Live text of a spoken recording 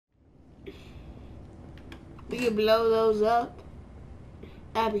You can blow those up.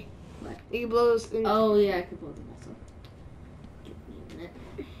 Abby. What? You can blow those things. Oh, yeah, I can blow them also. Give me a minute.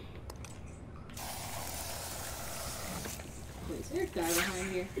 Wait, is there a guy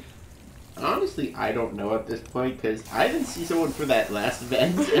behind here? Honestly, I don't know at this point because I didn't see someone for that last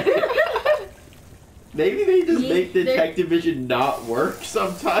event. Maybe they just make detective vision not work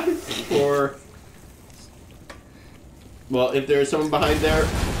sometimes, or well, if there's someone behind there,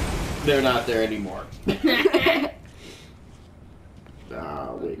 they're not there anymore.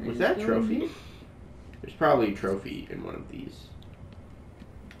 Wait, was that a trophy? There's probably a trophy in one of these.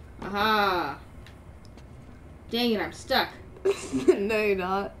 Aha! Dang it, I'm stuck. No, you're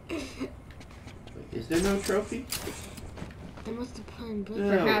not. Wait, is there no trophy? They must have put in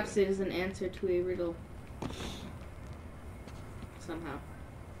No. Perhaps it is an answer to a riddle. Somehow.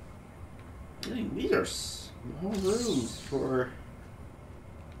 Dang, these are small rooms for...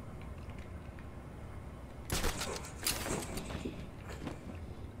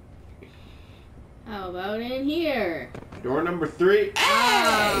 How about in here? Door number 3.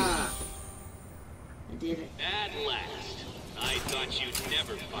 Ah! I did it. At last. I thought you'd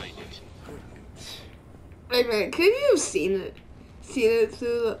never find it. Wait a minute, could you have seen it? Seen it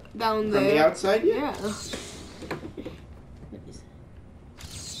through down there? From the outside, yeah. Yeah. What is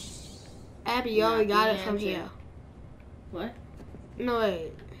it? Abby, you already Not got the it from answer. here. What? No,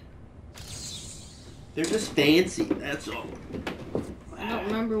 wait. They're just fancy, that's all. I don't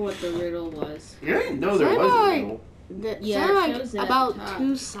remember what the riddle was. You didn't know there Is was that a like- riddle. Yeah, Sound it like shows it at about the top.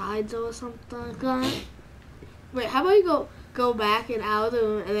 2 sides or something like that. Wait, how about you go back and out of the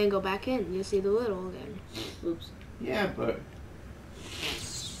room and then go back in? You'll see the riddle again. Oops. Yeah, but...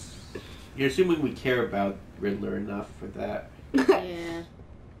 You're assuming we care about Riddler enough for that. Yeah.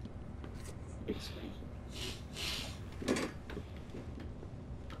 This way.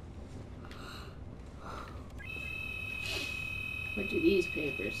 What do these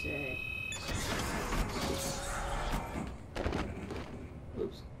papers say?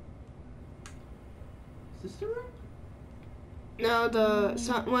 Oops. Is this the room? No,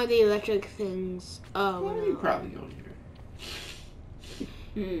 one of the electric things. Oh, Well, no. you probably go here.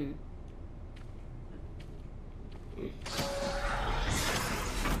 Hmm.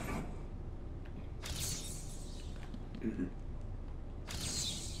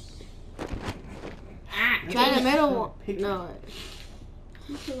 Ah! Try the middle one. Pick it. No.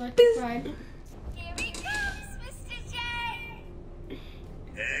 He's electrified. Here he comes, Mr. J!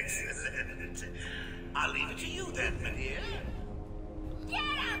 Excellent. I'll leave it to you then, my dear. Get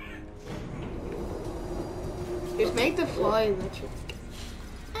him! Just make the floor electric.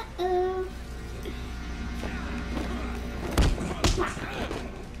 Uh-oh.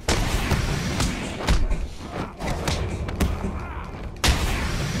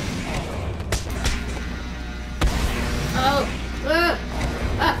 Oh!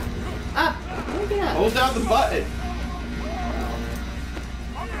 Look it up. Hold down the button.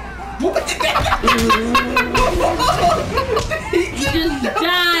 What? He just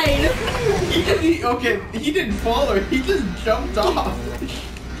died! Okay, he didn't fall or he just jumped off.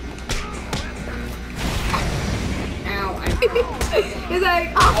 Ow, I He's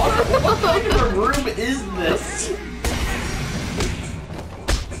like, What kind of a room is this?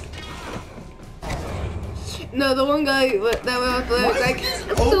 no, the one guy that was like,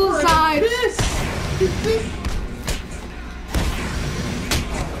 Over like suicide. this?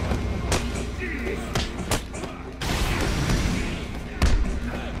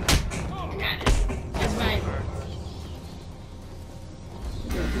 got it. That's fine.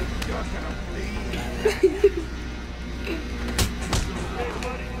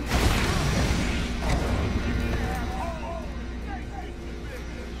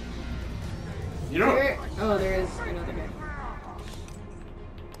 You know, Oh, there is another guy.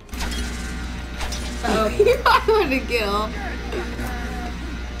 Uh-oh. You're not going to kill.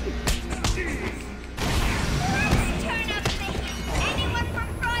 Turn up the heat! Anyone from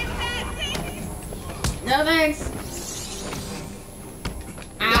Friday? No thanks.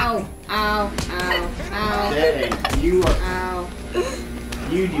 Ow, ow, ow, ow, dang, you are, ow.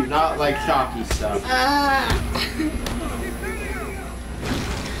 you do not like shocky stuff. Ah.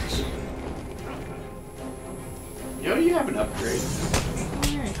 You know you have an upgrade.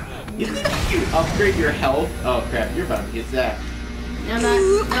 You think if you upgrade your health? Oh crap, you're about to get zapped. No,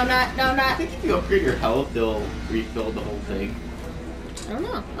 not, no, not, no, I not. think if you upgrade your health, they'll refill the whole thing. I don't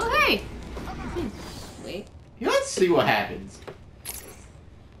know. Oh, hey. Wait. Yeah, let's see what happens.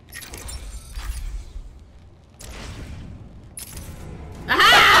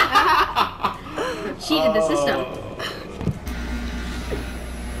 Aha! Cheated the system.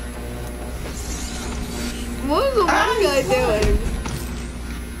 What is the one guy doing?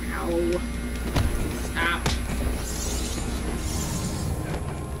 Ow. Stop.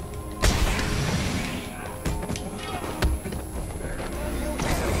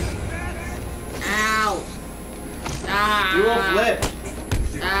 Ow. Stop. Do a flip.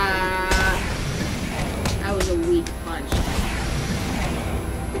 Stop. That was a weak punch.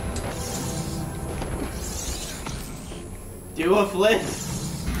 Do a flip.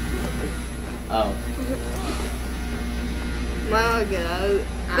 Oh. My God.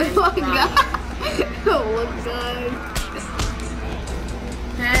 Oh my God. Oh my God.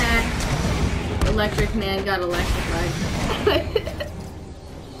 Electric man got electrified.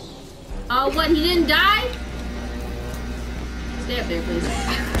 Oh, what? He didn't die? Stay up there, please.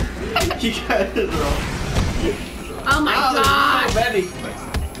 You got it wrong. Oh my God. So many.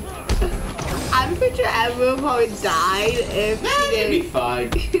 I'm pretty sure everyone probably died if You'd they be fine.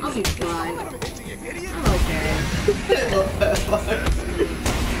 I'll be fine. I'm okay.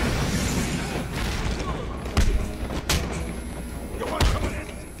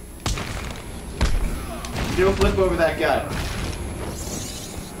 Do a flip over that guy.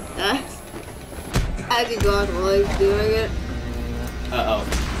 As you go on like doing it. Uh-oh.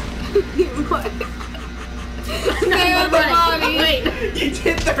 Wait. You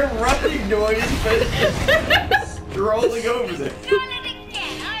did the running noise, but strolling over there. Done it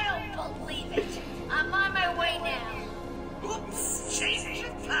again. I don't believe it. I'm on my way now. Oops, change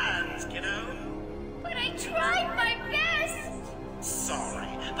of plans, kiddo. But I tried my best. Sorry,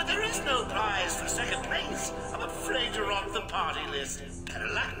 but there is no prize for second place. I'm afraid you're off the party list. Better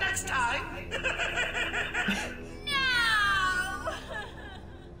luck next time. No.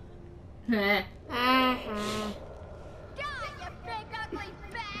 Uh-huh. Die, you big ugly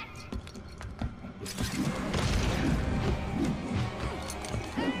bat.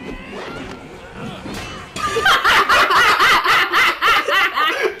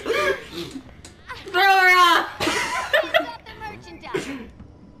 Throw her up! Got the merchandise.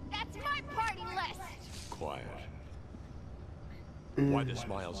 That's my party list. Quiet. Why the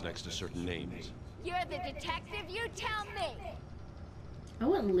smiles next to certain names? You're the detective, you tell me. I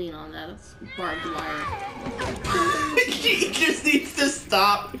wouldn't lean on that. That's barbed wire. He just needs to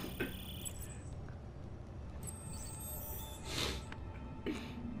stop.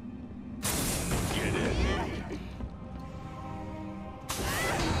 Get in.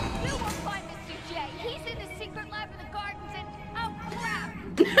 You will find Mr. J. He's in the secret lab in the gardens and... oh, crap.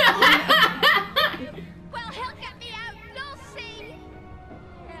 Well, he'll get me out. You'll see.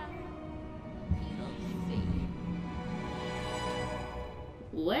 Yeah. You'll see.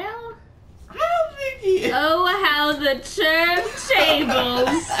 Well, I don't think he is. oh how the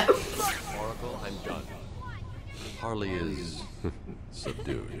turntables! Oracle, I'm done. Harley is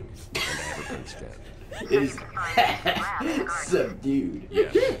subdued, and I have a print scan. Is subdued.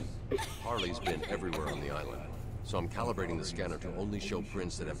 Yes. Harley's been everywhere on the island, so I'm calibrating the scanner to only show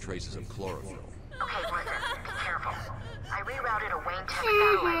prints that have traces of chlorophyll. Okay, listen, be careful. I rerouted a Wayne Tech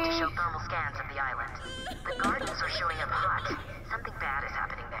satellite to show thermal scans of the island. The gardens are showing up hot. Something bad is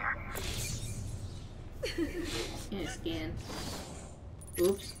happening there. Can't scan.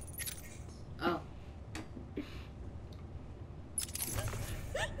 Oops. Oh.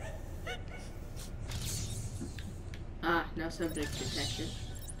 Ah, no subject detected.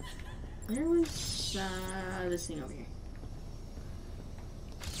 Where was this thing over here?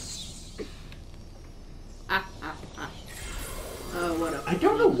 Ah. Oh, what up? I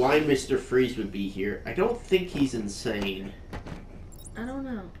don't know why Mr. Freeze would be here. I don't think he's insane. I don't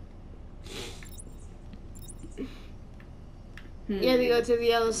know. You have to go to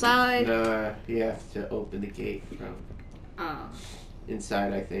the other side. You have to open the gate from Oh.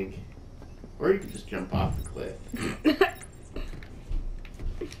 inside, I think. Or you could just jump off the cliff.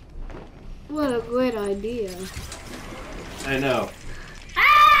 What a great idea. I know.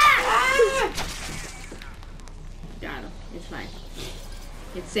 Got him. It's fine.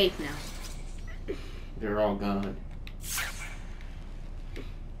 It's safe now. They're all gone.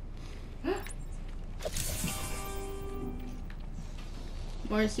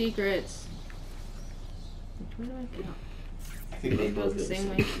 More secrets. Which way do I go? I think they Both both the go same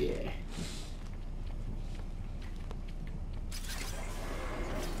the way? Yeah.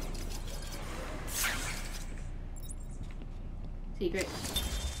 Secret.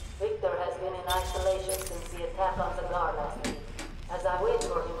 Victor has been in isolation since the attack on the guard last week. As I wait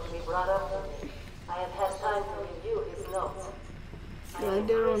for him to be brought up to me, I have had time to review his notes. I am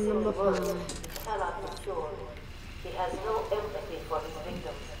number increasingly 5. worried he cannot be cured. He has no empathy for his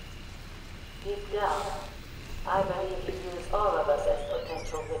victims. Deep down, I believe he views all of us as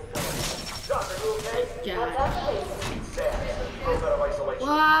potential victims. Doc, are you okay? God.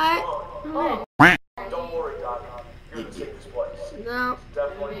 What? What? Don't worry, Doc. You're gonna take this place. No.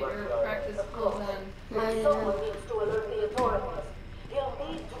 Definitely left it out. Practice close on. I Someone needs to alert the authorities. He'll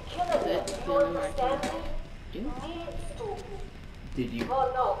need to kill him. You understand me? Needs to. Did you?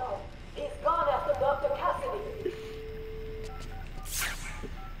 Oh no. He's gone after Dr. Cassidy.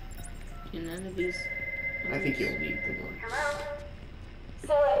 And none of these. I think you'll need the one.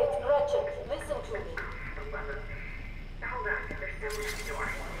 Sarah, it's Gretchen. Listen to me.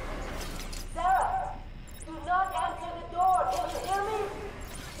 Sarah, do not answer the door. Can you hear me?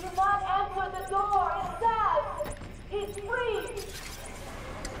 Do not answer the door. It's Zaz. He's free.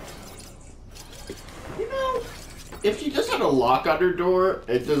 You know, if she just had a lock on her door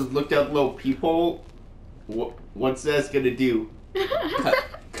and just looked out the little peephole, what's that gonna do?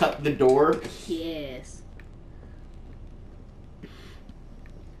 Cut the door? Yes.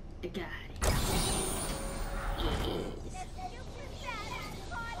 I got it. Yes.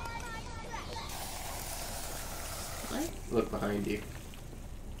 What? Look behind you.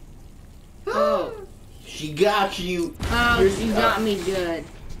 Oh. She got you! Oh, Here's- she got me good.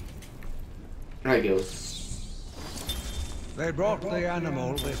 There it goes. They brought the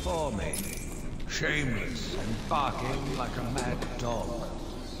animal before me, shameless and barking like a mad dog.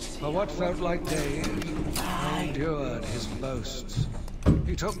 For what felt like days, I endured his boasts.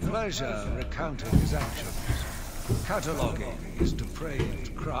 He took pleasure recounting his actions, cataloguing his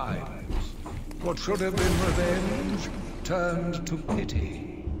depraved crimes. What should have been revenge turned to pity.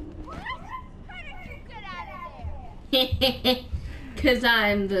 Cause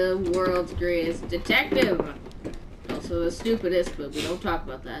I'm the world's greatest detective. Also the stupidest, but we don't talk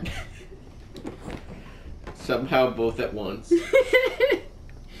about that. Somehow both at once.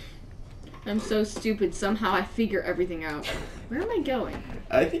 I'm so stupid, somehow I figure everything out. Where am I going?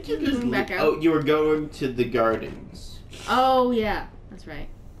 I think you're just Moving back out? Oh, you were going to the gardens. Oh, yeah. That's right.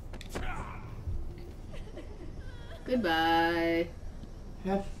 Goodbye.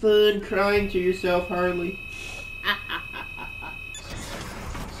 Have fun crying to yourself, Harley.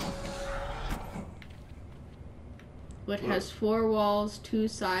 What has 4 walls, 2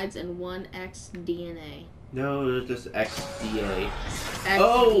 sides, and 1 X DNA? No, it's just XDA. XDA.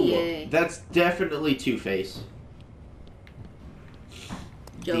 Oh, that's definitely Two-Face.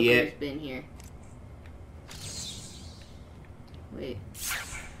 Joker's been here. Wait.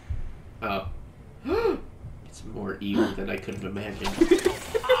 Oh. It's more evil than I could have imagined.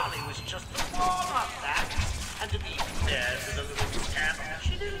 Harley was just warm up that. And to be fair to the little scamp,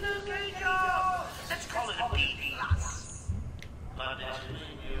 she did an okay job. Let's call it a B+. But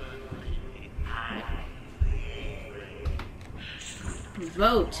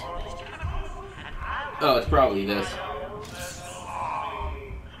Vote. Oh, it's probably this.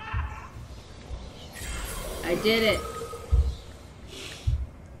 I did it.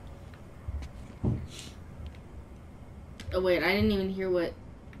 Oh wait, I didn't even hear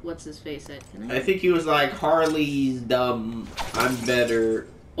what's his face said. Can I? I think he was like, Harley's dumb, I'm better.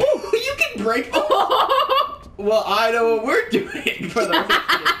 Oh, you can break. Oh. Well, I know what we're doing for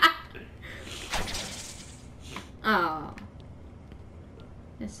the Oh.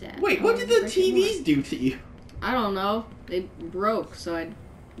 That's sad. Wait, what did the TVs do to you? I don't know. They broke, so I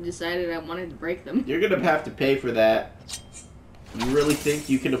decided I wanted to break them. You're gonna have to pay for that. You really think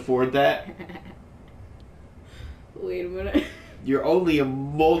you can afford that? Wait a minute. You're only a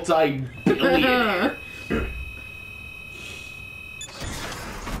multi-billionaire.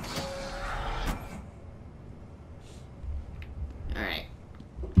 Alright.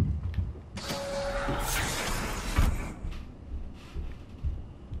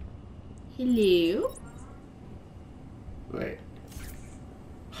 Hello? Wait.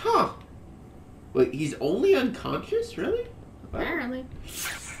 Huh. Wait, he's only unconscious? Really? Apparently.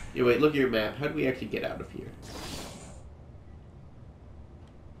 Yeah, wait, look at your map. How do we actually get out of here?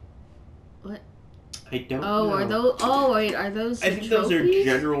 What? I don't Oh, know. are those? Oh, wait, are those? I the think those are trophies?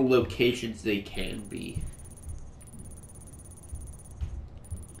 general locations they can be.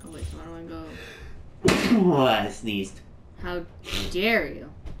 Oh wait, so where do I go? Oh, I sneezed. How dare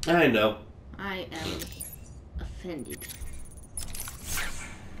you? I know. I am offended.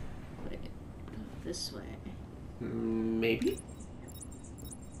 Wait, go this way. Maybe?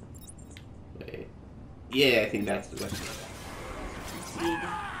 Wait. Yeah, I think that's the way.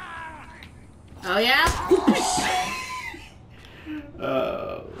 Oh yeah?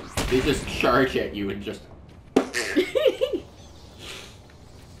 Oh, they just charge at you and just... Wait,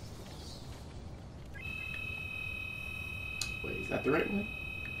 is that the right one?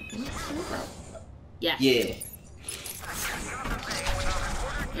 Yes. Yeah.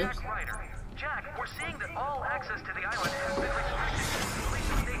 Oops. We're seeing that all access to the island has been restricted. Police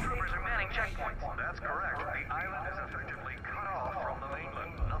and state troopers are manning checkpoints. That's correct. The island is effectively cut off from the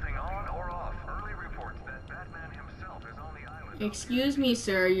mainland. Nothing on or off. Early reports that Batman himself is on the island. Excuse me,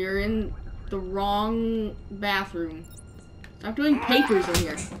 sir. You're in the wrong bathroom. Stop doing papers in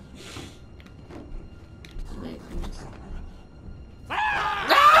here. Wait, I'm just...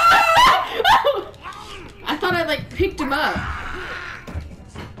 I thought I like picked him up.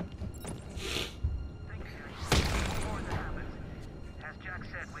 As Jack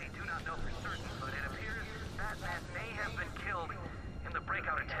said, we do not know for certain, but it appears Batman may have been killed in the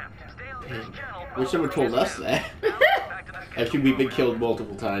breakout attempt. Stay on this channel. Wish someone told us that. Actually, we've been killed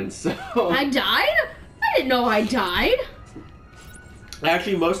multiple times, so... I died? I didn't know I died.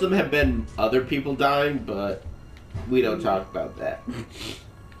 Actually, most of them have been other people dying, but we don't talk about that.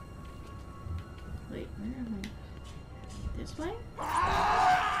 Wait, where am I? This way?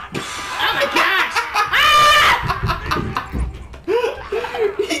 Oh my gosh! Ah!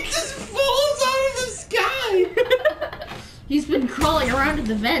 He just falls out of the sky! He's been crawling around in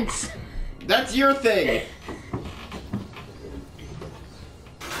the vents. That's your thing!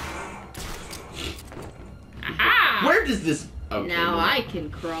 Aha! Where does this... Okay, Now no. I can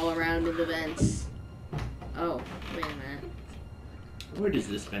crawl around in the vents. Oh, wait a minute. Where does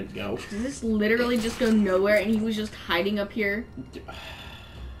this vent go? Does this literally just go nowhere and he was just hiding up here?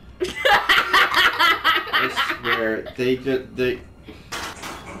 I swear, they...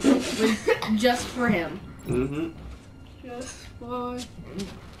 Just for him. Mm-hmm. Just for...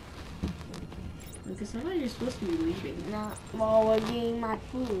 Because I thought you're supposed to be leaving. Not while we're getting my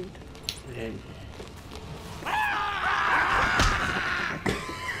food. And...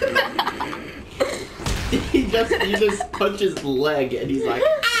 you just punch his leg and he's like,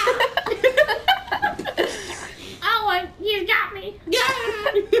 oh, you got me.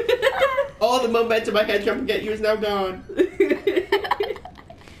 all the momentum I had trying to get you is now gone.